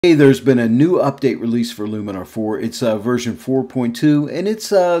Hey, there's been a new update released for Luminar 4. It's version 4.2, and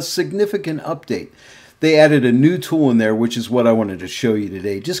it's a significant update. They added a new tool in there, which is what I wanted to show you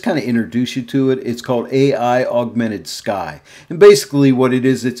today. Just kind of introduce you to it. It's called AI Augmented Sky. And basically what it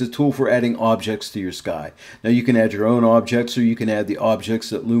is, it's a tool for adding objects to your sky. Now you can add your own objects, or you can add the objects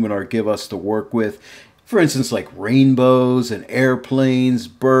that Luminar give us to work with. For instance, like rainbows and airplanes,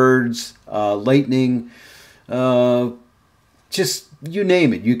 birds, lightning, just you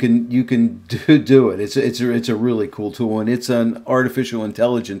name it, you can do it. It's a really cool tool, and it's an artificial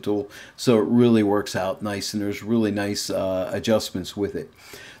intelligence tool, so it really works out nice, and there's really nice adjustments with it.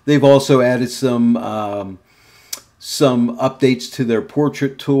 They've also added some updates to their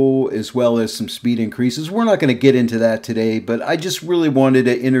portrait tool, as well as some speed increases. We're not going to get into that today, but I just really wanted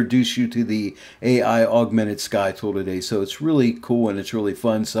to introduce you to the AI Augmented Sky tool today. So it's really cool and it's really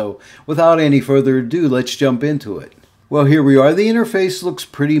fun. So without any further ado, let's jump into it. Well, here we are. The interface looks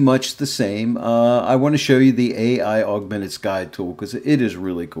pretty much the same. I want to show you the AI Augmented Sky tool because it is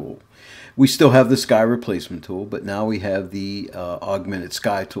really cool. We still have the sky replacement tool, but now we have the Augmented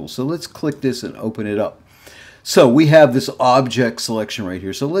Sky tool. So let's click this and open it up. So we have this object selection right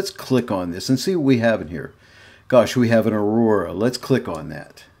here. So let's click on this and see what we have in here. Gosh, we have an aurora. Let's click on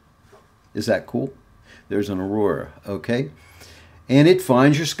that. Is that cool? There's an aurora. Okay. And it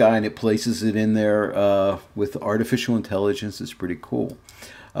finds your sky and it places it in there with artificial intelligence. It's pretty cool.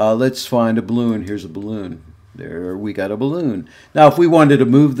 Let's find a balloon. Here's a balloon. There we got a balloon. Now if we wanted to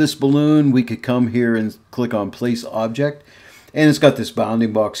move this balloon, we could come here and click on Place Object. And it's got this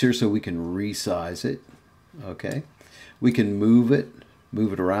bounding box here so we can resize it. Okay. We can move it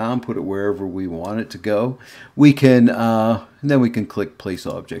around, put it wherever we want it to go. We can, and then we can click Place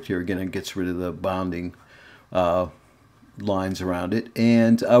Object here. Again, it gets rid of the bounding lines around it,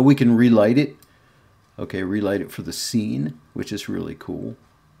 and we can relight it. Okay, relight it for the scene, which is really cool.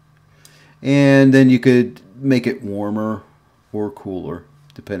 And then you could make it warmer or cooler,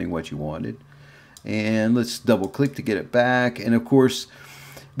 depending what you wanted. And let's double click to get it back. And of course,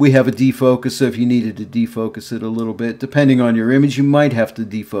 we have a defocus, so if you needed to defocus it a little bit, depending on your image, you might have to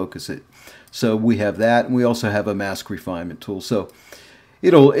defocus it. So we have that, and we also have a mask refinement tool. So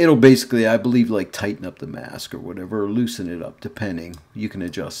it'll basically, I believe, like tighten up the mask or whatever, or loosen it up, depending. You can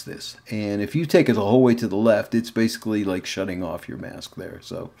adjust this. And if you take it the whole way to the left, it's basically like shutting off your mask there.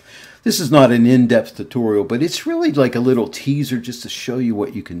 So this is not an in-depth tutorial, but it's really like a little teaser just to show you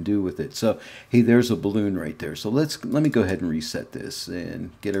what you can do with it. So, hey, there's a balloon right there. So let me go ahead and reset this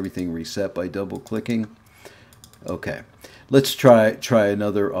and get everything reset by double-clicking. Okay, let's try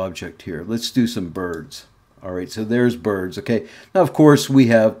another object here. Let's do some birds. All right, so there's birds. Okay, now of course we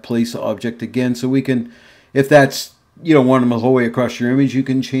have Place Object again, so we can, if that's, you don't want them the whole way across your image, you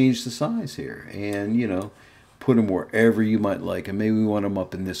can change the size here and, you know, put them wherever you might like. And maybe we want them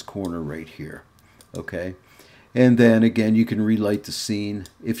up in this corner right here. Okay, and then again, you can relight the scene.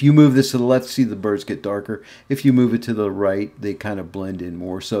 If you move this to the left, see the birds get darker. If you move it to the right, they kind of blend in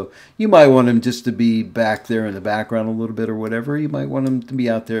more. So you might want them just to be back there in the background a little bit or whatever. You might want them to be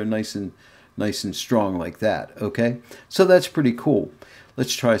out there nice and strong like that. Okay, so that's pretty cool.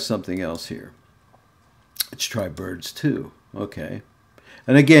 Let's try something else here. Let's try birds too. Okay,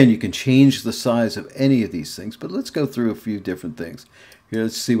 and again, you can change the size of any of these things, but let's go through a few different things here.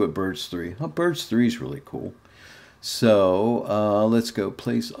 Let's see what birds 3. Oh, birds 3 is really cool. So let's go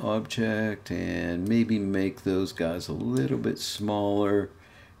Place Object and maybe make those guys a little bit smaller.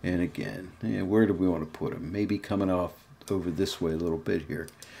 And again, where do we want to put them? Maybe coming off over this way a little bit here.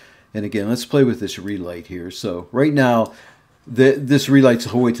 And again, let's play with this relight here. So right now, this relight's the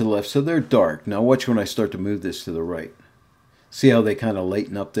whole way to the left, so they're dark. Now watch when I start to move this to the right. See how they kind of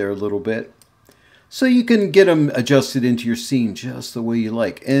lighten up there a little bit? So you can get them adjusted into your scene just the way you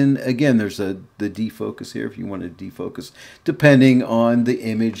like. And again, there's the defocus here if you want to defocus. Depending on the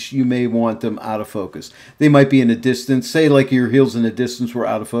image, you may want them out of focus. They might be in a distance. Say like your heels in a distance were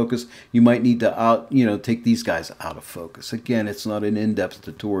out of focus. You might need to take these guys out of focus. Again, it's not an in-depth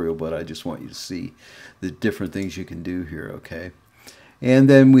tutorial, but I just want you to see the different things you can do here, okay? And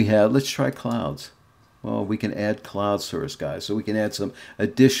then we have, let's try clouds. Well, we can add clouds to our sky, so we can add some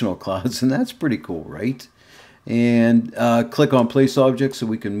additional clouds, and that's pretty cool, right? And click on Place Object so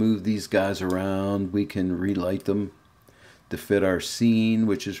we can move these guys around. We can relight them to fit our scene,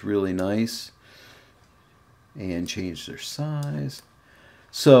 which is really nice, and change their size.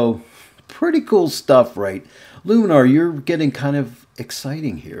 So pretty cool stuff, right? Luminar, you're getting kind of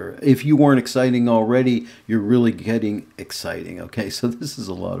exciting here. If you weren't exciting already, you're really getting exciting. Okay, so this is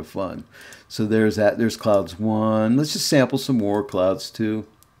a lot of fun. So there's that. There's clouds 1. Let's just sample some more clouds 2.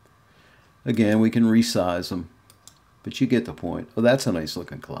 Again, we can resize them. but you get the point. Oh, that's a nice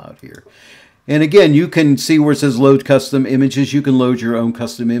looking cloud here. And again, you can see where it says load custom images. You can load your own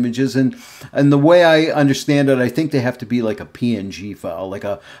custom images. And the way I understand it, I think they have to be like a PNG file, like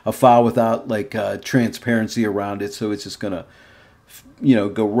a file without like transparency around it. So it's just going to, you know,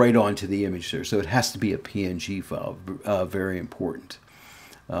 go right onto the image there. So it has to be a PNG file. Very important.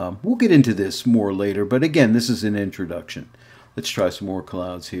 We'll get into this more later. But again, this is an introduction. Let's try some more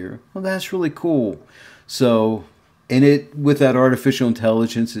clouds here. Well, that's really cool. So... and it, with that artificial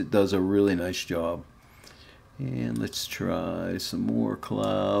intelligence, it does a really nice job. And let's try some more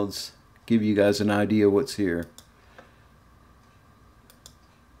clouds. Give you guys an idea what's here.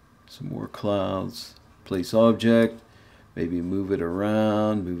 Some more clouds. Place object. Maybe move it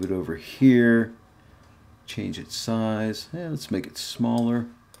around. Move it over here. Change its size. Yeah, let's make it smaller.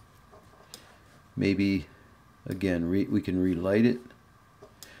 Maybe, again, we can relight it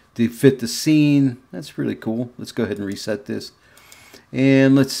to fit the scene. That's really cool. Let's go ahead and reset this.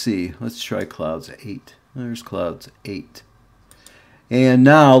 And let's see. Let's try clouds 8. There's clouds 8. And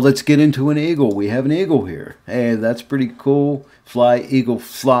now let's get into an eagle. We have an eagle here. Hey, that's pretty cool. Fly, eagle,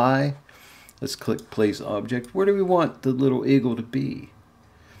 fly. Let's click place object. Where do we want the little eagle to be?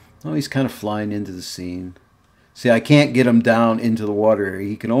 Oh, he's kind of flying into the scene. See, I can't get him down into the water area.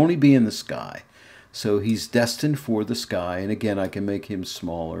 He can only be in the sky. So he's destined for the sky, and again, I can make him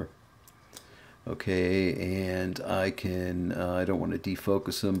smaller. Okay, and I can, I don't want to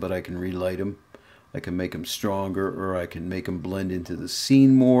defocus him, but I can relight him. I can make him stronger, or I can make him blend into the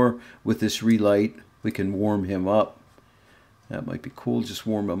scene more. With this relight, we can warm him up. That might be cool, just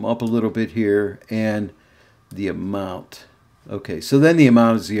warm him up a little bit here, and the amount. Okay, so then the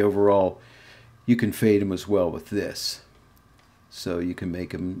amount is the overall. You can fade him as well with this. So you can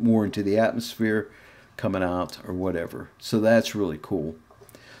make him more into the atmosphere, coming out or whatever. So that's really cool.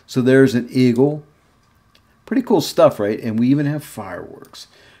 So there's an eagle. Pretty cool stuff, right? And we even have fireworks.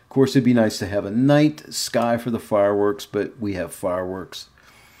 Of course, it'd be nice to have a night sky for the fireworks, but we have fireworks.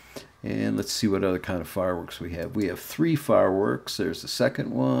 And let's see what other kind of fireworks we have. We have 3 fireworks. There's the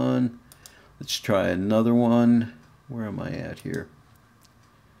second one. Let's try another one. Where am I at here?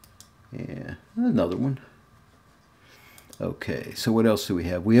 Yeah, another one. Okay, so what else do we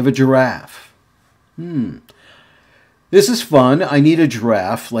have? We have a giraffe. This is fun. I need a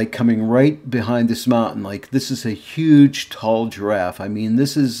giraffe, like coming right behind this mountain. Like, this is a huge, tall giraffe. I mean,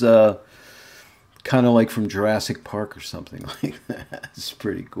 this is kind of like from Jurassic Park or something like that. It's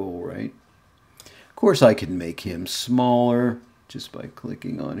pretty cool, right? Of course, I can make him smaller just by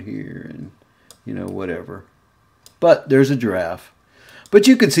clicking on here and, you know, whatever. But there's a giraffe. But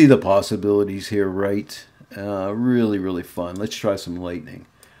you can see the possibilities here, right? Really, really fun. Let's try some lightning.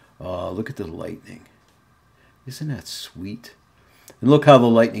 Look at the lightning. Isn't that sweet? And look how the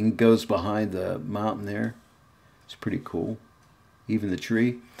lightning goes behind the mountain there. It's pretty cool. Even the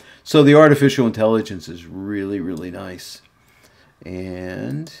tree. So the artificial intelligence is really, really nice.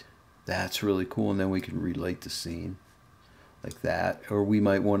 And that's really cool. And then we can relight the scene like that. Or we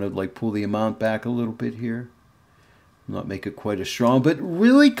might want to like pull the amount back a little bit here. Not make it quite as strong, but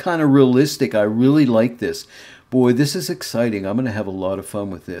really kind of realistic. I really like this. Boy, this is exciting. I'm going to have a lot of fun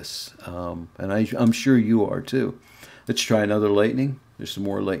with this. And I'm sure you are too. Let's try another lightning. There's some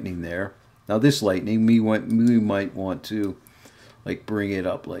more lightning there. Now this lightning, we might want to like bring it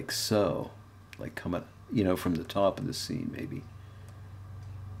up like so. Like coming, you know, from the top of the scene maybe.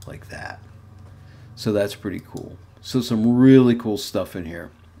 Like that. So that's pretty cool. So some really cool stuff in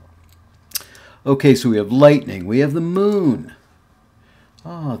here. Okay, so we have lightning. We have the moon.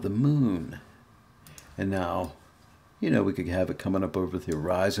 Ah, the moon. And now, you know, we could have it coming up over the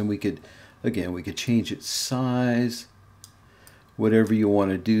horizon. We could, again, we could change its size. Whatever you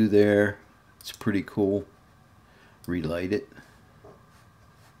want to do there. It's pretty cool. Relight it.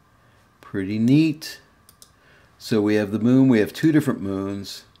 Pretty neat. So we have the moon. We have 2 different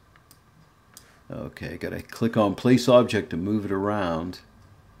moons. Okay, got to click on place object to move it around.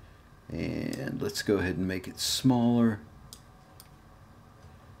 And let's go ahead and make it smaller.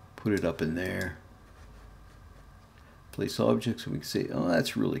 Put it up in there. Place objects, and we can see, oh,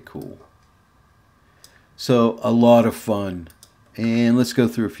 that's really cool. So a lot of fun. And let's go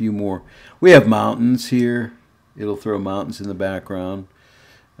through a few more. We have mountains here. It'll throw mountains in the background.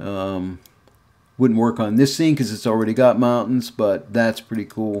 Wouldn't work on this scene because it's already got mountains, but that's pretty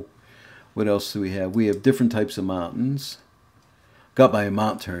cool. What else do we have? We have different types of mountains. Got my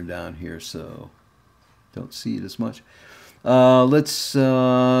amount turned down here, so don't see it as much. Let's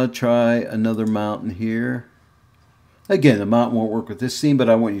try another mountain here. Again, the mountain won't work with this scene, but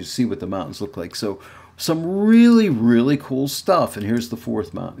I want you to see what the mountains look like. So some really, really cool stuff. And here's the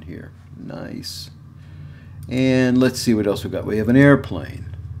 4th mountain here. Nice. And let's see what else we got. We have an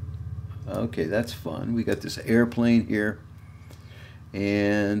airplane. Okay, that's fun. We got this airplane here.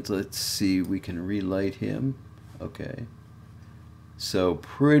 And let's see, we can relight him. Okay. So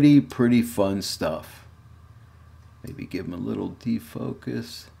pretty fun stuff. Maybe give him a little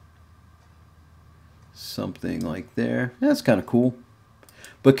defocus. Something like there. That's kind of cool.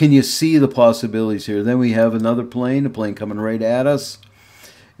 But can you see the possibilities here? Then we have another plane, a plane coming right at us.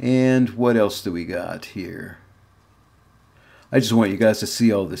 And what else do we got here? I just want you guys to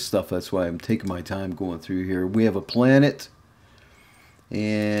see all this stuff. That's why I'm taking my time going through here. We have a planet.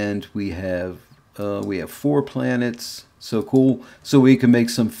 And we have 4 planets. So cool. So we can make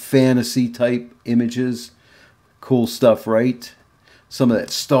some fantasy type images. Cool stuff, right? Some of that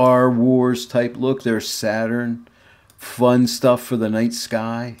Star Wars type look. There's Saturn. Fun stuff for the night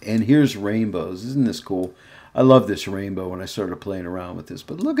sky. And here's rainbows. Isn't this cool? I love this rainbow when I started playing around with this.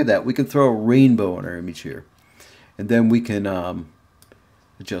 But look at that. We can throw a rainbow in our image here. And then we can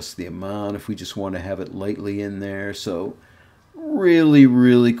adjust the amount if we just want to have it lightly in there. So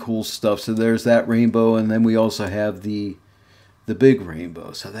really cool stuff. So there's that rainbow. And then we also have the big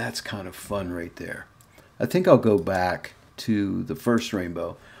rainbow. So that's kind of fun right there. I think I'll go back to the first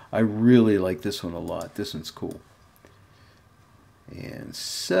rainbow. I really like this one a lot. This one's cool. And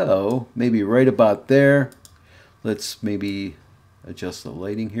so maybe right about there, let's maybe adjust the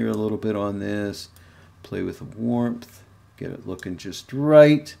lighting here a little bit on this, play with the warmth, get it looking just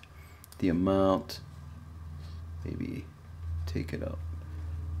right, the amount, maybe take it up.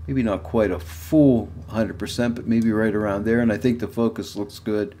 Maybe not quite a full 100%, but maybe right around there, and I think the focus looks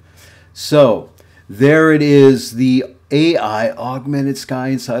good. So there it is, the AI augmented sky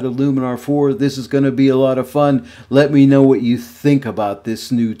inside of Luminar 4. This is going to be a lot of fun. Let me know what you think about this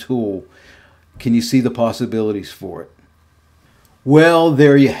new tool. Can you see the possibilities for it? Well,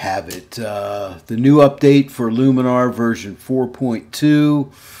 there you have it. The new update for Luminar version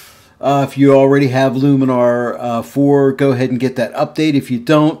 4.2. If you already have Luminar 4, go ahead and get that update. If you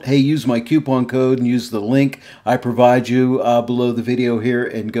don't, hey, use my coupon code and use the link I provide you below the video here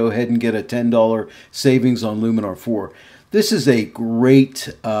and go ahead and get a $10 savings on Luminar 4. This is a great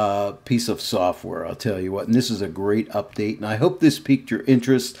piece of software, I'll tell you what, and this is a great update, and I hope this piqued your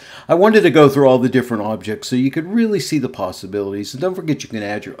interest. I wanted to go through all the different objects so you could really see the possibilities, and don't forget you can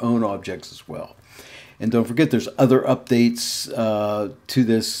add your own objects as well. And don't forget there's other updates to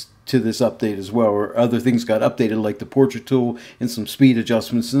this update as well, or other things got updated like the portrait tool and some speed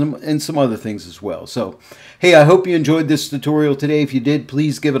adjustments and some other things as well. So hey, I hope you enjoyed this tutorial today. If you did,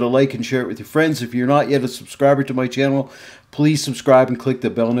 please give it a like and share it with your friends. If you're not yet a subscriber to my channel, please subscribe and click the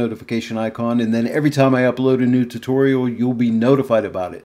bell notification icon, and then every time I upload a new tutorial, you'll be notified about it.